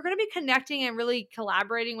dancing, but we're going to be connecting and really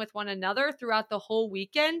collaborating with one another throughout the whole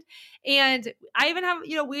weekend. And I even have,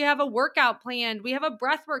 we have a workout planned. We have a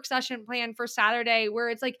breathwork session planned for Saturday where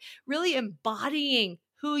it's like really embodying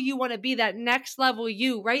who you want to be, that next level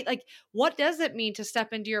you, right? Like, what does it mean to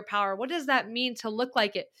step into your power? What does that mean to look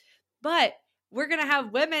like it? But we're going to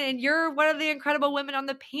have women, and you're one of the incredible women on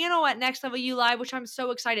the panel at Next Level You Live, which I'm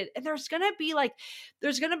so excited. And there's going to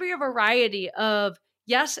be a variety of,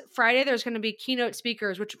 yes, Friday, there's going to be keynote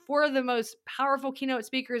speakers, which four of the most powerful keynote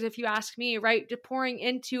speakers, if you ask me, right, to pouring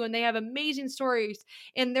into, and they have amazing stories,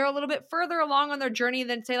 and they're a little bit further along on their journey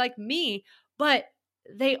than, say, like me, but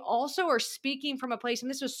they also are speaking from a place, and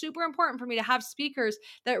this was super important for me to have speakers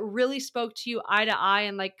that really spoke to you eye to eye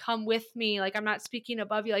and like, come with me. Like, I'm not speaking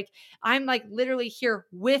above you. Like, I'm like literally here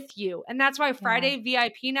with you. And that's why Friday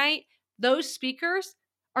VIP night, those speakers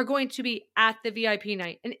are going to be at the VIP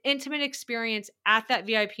night, an intimate experience at that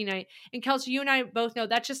VIP night. And Kelsey, you and I both know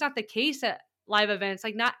that's just not the case at live events.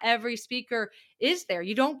 Like, not every speaker is there.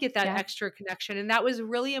 You don't get that extra connection. And that was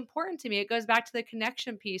really important to me. It goes back to the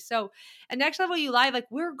connection piece. So at Next Level You Live, like,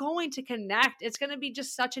 we're going to connect. It's going to be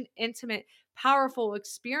just such an intimate, powerful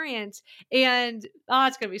experience. And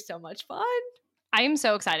it's going to be so much fun. I am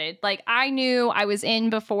so excited. Like, I knew I was in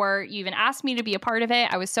before you even asked me to be a part of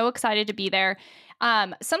it. I was so excited to be there.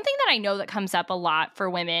 Something that I know that comes up a lot for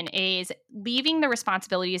women is leaving the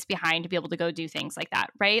responsibilities behind to be able to go do things like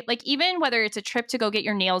that, right? Like, even whether it's a trip to go get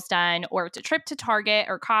your nails done or it's a trip to Target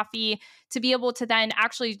or coffee, to be able to then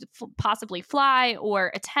actually possibly fly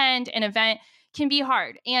or attend an event can be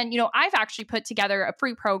hard. And, I've actually put together a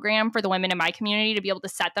free program for the women in my community to be able to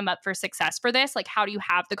set them up for success for this. Like, how do you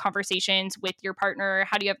have the conversations with your partner?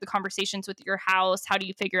 How do you have the conversations with your house? How do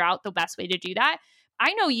you figure out the best way to do that?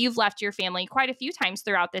 I know you've left your family quite a few times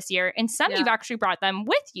throughout this year, and some you've actually brought them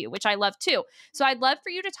with you, which I love too. So I'd love for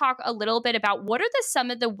you to talk a little bit about what are some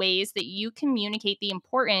of the ways that you communicate the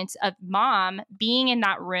importance of mom being in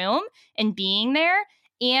that room and being there,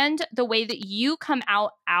 and the way that you come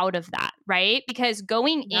out of that, right? Because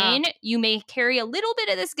going in, you may carry a little bit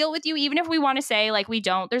of this guilt with you, even if we want to say like we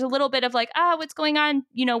don't. There's a little bit of like, what's going on,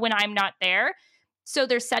 when I'm not there. So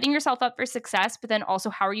they're setting yourself up for success, but then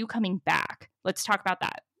also, how are you coming back? Let's talk about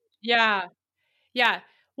that. Yeah.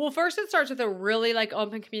 Well, first it starts with a really like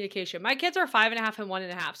open communication. My kids are 5.5 and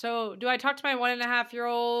 1.5. So do I talk to my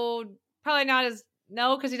 1.5-year-old? Probably not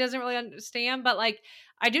because he doesn't really understand. But like,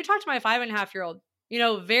 I do talk to my 5.5-year-old,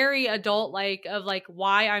 very adult, like, of like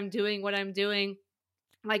why I'm doing what I'm doing,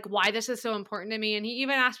 like why this is so important to me. And he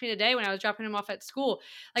even asked me today when I was dropping him off at school,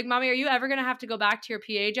 like, Mommy, are you ever going to have to go back to your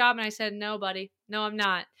PA job? And I said, no, buddy, no, I'm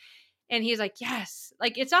not. And he's like, yes.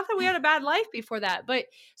 Like, it's not that we had a bad life before that. But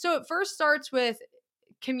so it first starts with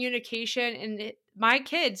communication, and my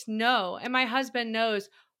kids know, and my husband knows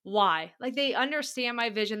why. Like, they understand my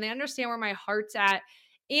vision. They understand where my heart's at.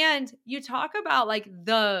 And you talk about like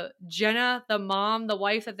the Jenna, the mom, the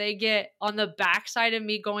wife that they get on the backside of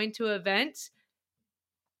me going to events.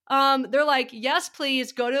 They're like, yes,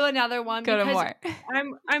 please go to another one. Go to more.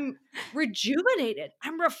 I'm rejuvenated.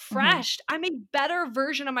 I'm refreshed. I'm a better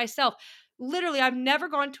version of myself. Literally, I've never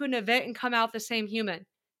gone to an event and come out the same human.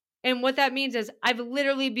 And what that means is I've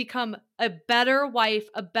literally become a better wife,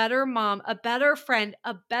 a better mom, a better friend,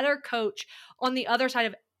 a better coach on the other side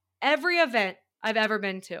of every event I've ever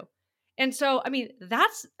been to. And so,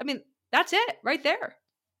 that's it right there.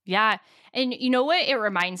 Yeah. And you know what it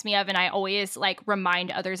reminds me of, and I always like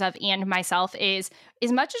remind others of and myself, is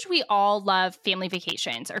as much as we all love family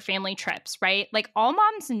vacations or family trips, right? Like, all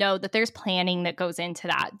moms know that there's planning that goes into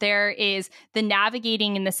that. There is the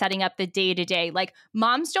navigating and the setting up the day-to-day. Like,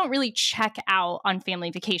 moms don't really check out on family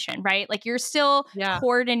vacation, right? Like, you're still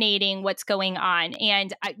coordinating what's going on.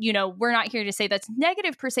 And, we're not here to say that's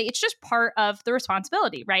negative per se. It's just part of the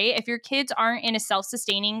responsibility, right? If your kids aren't in a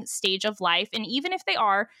self-sustaining stage of life, and even if they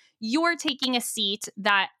are, you're taking a seat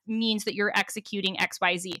that means that you're executing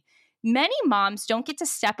XYZ. Many moms don't get to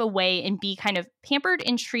step away and be kind of pampered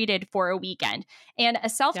and treated for a weekend. And a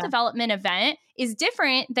self-development event is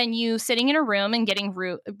different than you sitting in a room and getting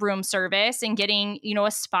room service and getting,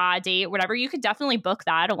 a spa date, whatever. You could definitely book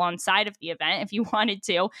that alongside of the event if you wanted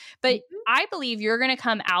to. But I believe you're going to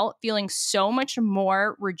come out feeling so much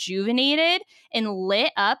more rejuvenated and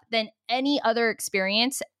lit up than any other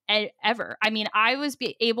experience ever. I mean, I was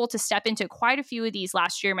able to step into quite a few of these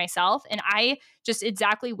last year myself. And I just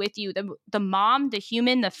exactly with you, the mom, the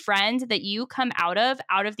human, the friend that you come out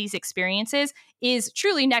of these experiences is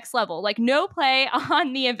truly next level. Like no play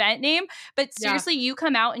on the event name, but seriously, you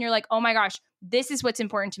come out and you're like, oh my gosh, this is what's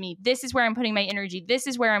important to me. This is where I'm putting my energy. This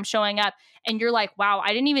is where I'm showing up. And you're like, wow, I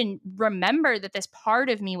didn't even remember that this part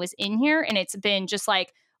of me was in here. And it's been just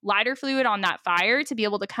like lighter fluid on that fire to be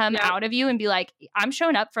able to come out of you and be like, I'm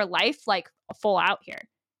showing up for life, like full out here.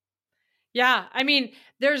 Yeah. I mean,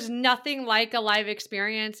 there's nothing like a live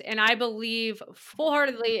experience. And I believe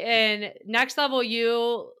full-heartedly in Next Level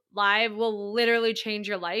You live will literally change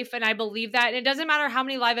your life. And I believe that. And it doesn't matter how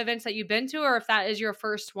many live events that you've been to, or if that is your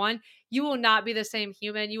first one, you will not be the same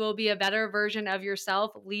human. You will be a better version of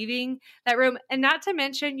yourself leaving that room. And not to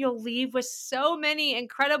mention, you'll leave with so many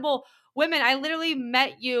incredible women. I literally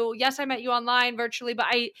met you. Yes, I met you online virtually, but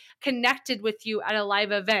I connected with you at a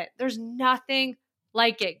live event. There's nothing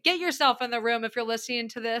like it. Get yourself in the room if you're listening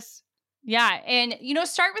to this. Yeah. And,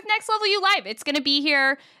 start with Next Level You Live. It's going to be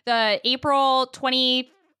here the April 24th?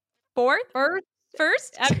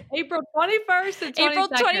 First? April 21st to 22nd. April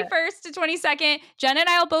 21st to 22nd. Jenna and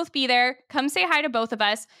I will both be there. Come say hi to both of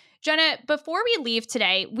us. Jenna, before we leave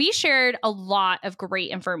today, we shared a lot of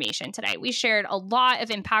great information today. We shared a lot of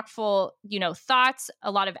impactful, thoughts,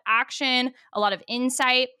 a lot of action, a lot of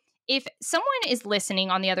insight. If someone is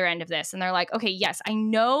listening on the other end of this and they're like, okay, yes, I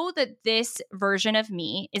know that this version of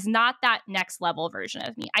me is not that next level version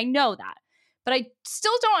of me. I know that. But I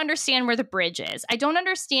still don't understand where the bridge is. I don't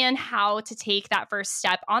understand how to take that first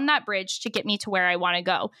step on that bridge to get me to where I want to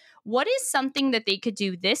go. What is something that they could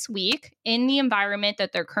do this week in the environment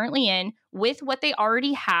that they're currently in with what they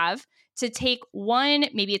already have to take one,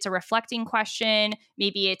 maybe it's a reflecting question,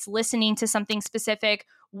 maybe it's listening to something specific.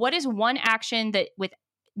 What is one action that with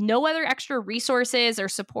no other extra resources or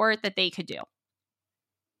support that they could do?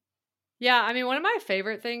 Yeah, I mean, one of my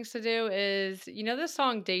favorite things to do is, the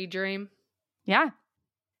song Daydream? Yeah.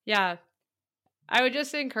 Yeah. I would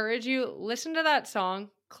just encourage you, listen to that song,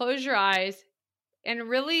 close your eyes, and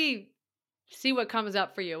really see what comes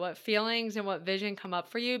up for you, what feelings and what vision come up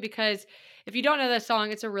for you. Because if you don't know this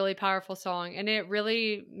song, it's a really powerful song. And it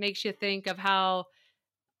really makes you think of how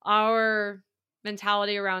our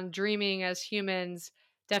mentality around dreaming as humans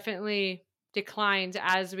definitely declines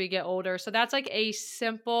as we get older. So that's like a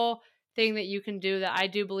simple thing that you can do that I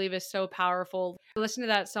do believe is so powerful. Listen to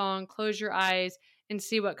that song, close your eyes, and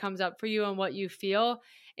see what comes up for you and what you feel.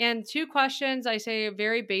 And 2 questions, I say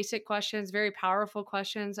very basic questions, very powerful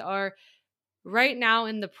questions are right now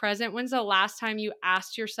in the present. When's the last time you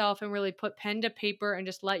asked yourself and really put pen to paper and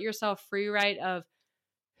just let yourself free write of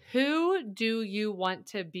who do you want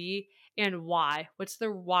to be and why? What's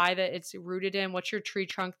the why that it's rooted in? What's your tree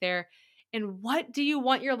trunk there? And what do you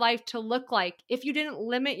want your life to look like if you didn't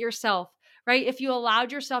limit yourself, right? If you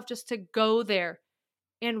allowed yourself just to go there,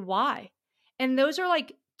 and why? And those are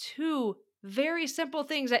like 2 very simple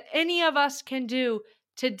things that any of us can do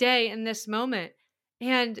today in this moment.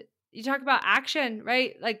 And you talk about action,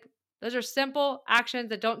 right? Like those are simple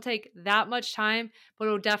actions that don't take that much time, but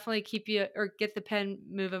it'll definitely keep you or get the pen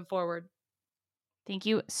moving forward. Thank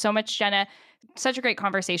you so much, Jenna. Such a great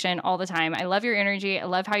conversation all the time. I love your energy. I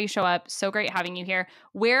love how you show up. So great having you here.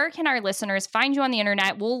 Where can our listeners find you on the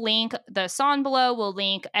internet? We'll link the song below. We'll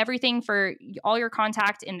link everything for all your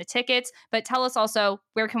contact in the tickets. But tell us also,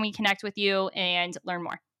 where can we connect with you and learn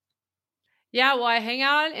more? Yeah, well, I hang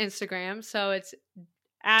out on Instagram. So it's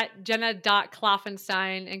at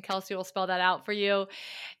Jenna.Klopfenstein, and Kelsey will spell that out for you.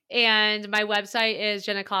 And my website is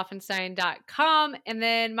JennaKlopfenstein.com. And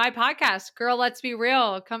then my podcast, Girl, Let's Be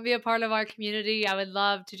Real. Come be a part of our community. I would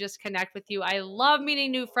love to just connect with you. I love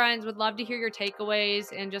meeting new friends, would love to hear your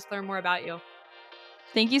takeaways and just learn more about you.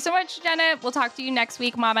 Thank you so much, Jenna. We'll talk to you next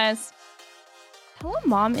week, mamas. Tell a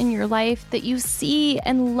mom in your life that you see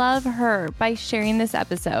and love her by sharing this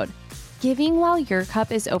episode. Giving while your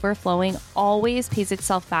cup is overflowing always pays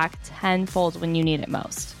itself back tenfold when you need it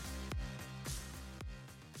most.